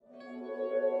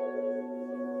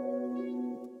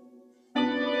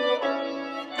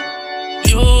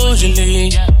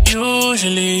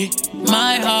Usually,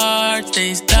 my heart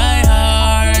stays die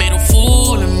hard. Made a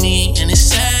fool of me, and it's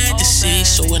sad to see.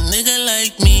 So a nigga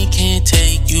like me can't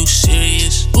take you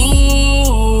serious.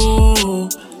 Ooh,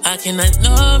 I cannot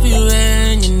love you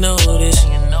and you know this.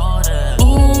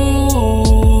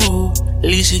 Ooh,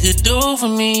 least you could do for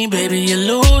me, baby, you're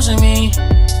losing me.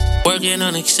 Working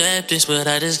on acceptance, but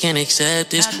I just can't accept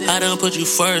this. I done put you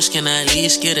first, can I at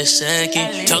least get a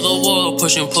second? Tug of war,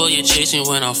 push and pull, you're chasing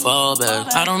when I fall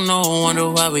back. I don't know, wonder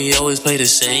why we always play the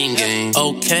same game.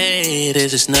 Okay, there's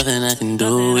just nothing I can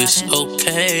do. It's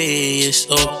okay, it's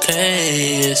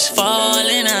okay. It's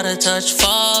falling out of touch,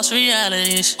 false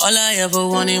realities. All I ever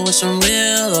wanted was some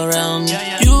real around me.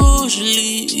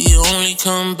 Usually, you only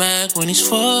come back when he's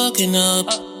fucking up.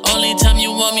 Only time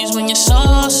you want me is when you're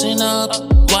saucing up.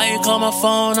 Why you call my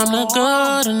phone? I'm not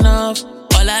good enough.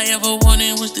 All I ever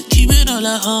wanted was to keep it all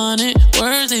 100.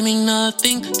 Words, they mean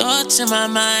nothing. Thoughts in my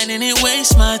mind and it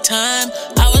wastes my time.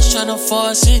 I was tryna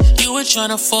force it, you were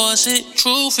tryna force it.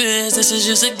 Truth is, this is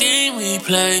just a game we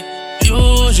play.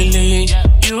 Usually,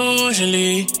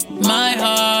 my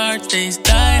heart stays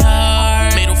die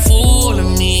hard. Made a fool of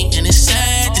me and it's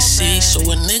sad to see. So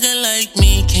a nigga like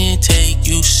me can't take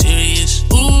you serious.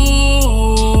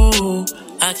 Ooh,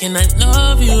 I cannot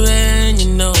love you and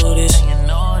you know this.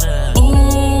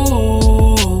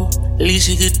 Ooh, least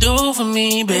you could do for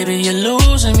me, baby, you're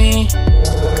losing me.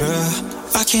 Girl,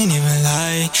 I can't even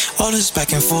lie. All this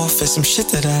back and forth is some shit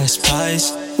that I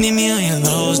despise. Need me on your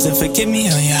lows, then forget me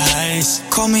on your highs.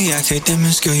 Call me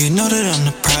academics, girl, you know that I'm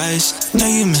the prize. Know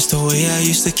you miss the way I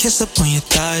used to kiss up on your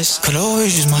thighs. Could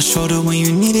always use my shoulder when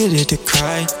you needed it to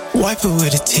cry. Wipe away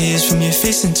the tears from your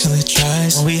face until it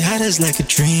dries. When we had us like a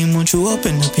dream, won't you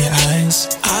open up your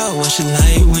eyes? I watch the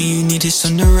light when you needed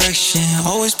some direction.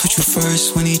 Always put you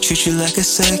first when he treats you like a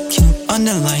second.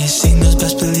 Underlying signals,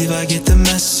 best believe I get the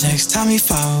message. Next time you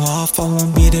fire off, I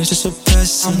won't be there to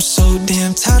suppress. I'm so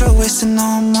damn tired of wasting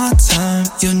all my time.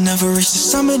 You'll never reach the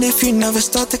summit if you never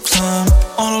start to climb.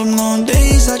 On them long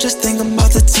days, I just think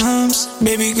about the times.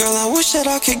 Baby girl, I wish that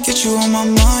I could get you on my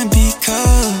mind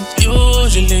because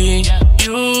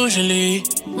Usually,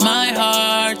 my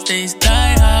heart stays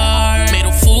die hard. Made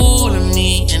a fool of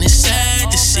me and it's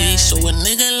sad to see. So a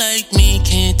nigga like me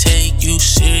can't take you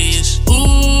serious.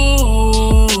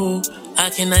 Ooh, I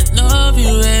cannot love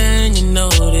you and you know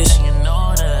this.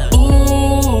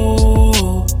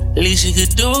 Ooh, least you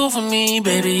could do for me,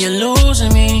 baby, you're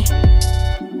losing me.